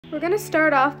We're going to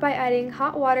start off by adding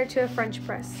hot water to a French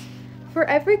press. For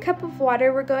every cup of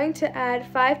water, we're going to add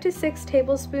 5 to 6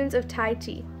 tablespoons of Thai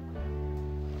tea.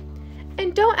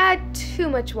 And don't add too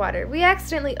much water. We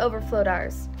accidentally overflowed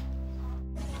ours.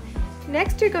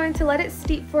 Next, you're going to let it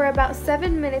steep for about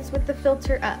 7 minutes with the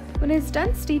filter up. When it's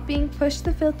done steeping, push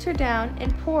the filter down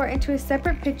and pour into a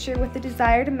separate pitcher with the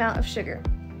desired amount of sugar.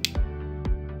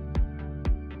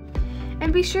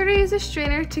 And be sure to use a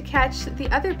strainer to catch the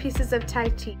other pieces of Thai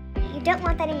tea. You don't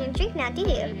want that in your drink now, do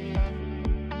you?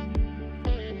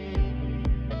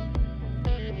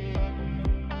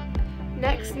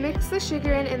 Next, mix the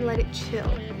sugar in and let it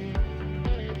chill.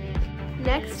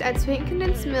 Next, add sweetened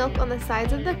condensed milk on the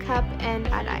sides of the cup and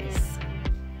add ice.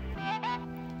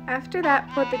 After that,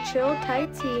 pour the chilled Thai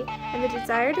tea and the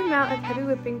desired amount of heavy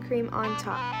whipping cream on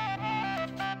top.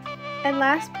 And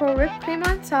last, pour whipped cream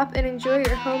on top and enjoy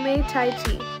your homemade Thai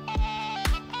tea.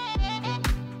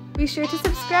 Be sure to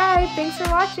subscribe. Thanks for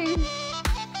watching.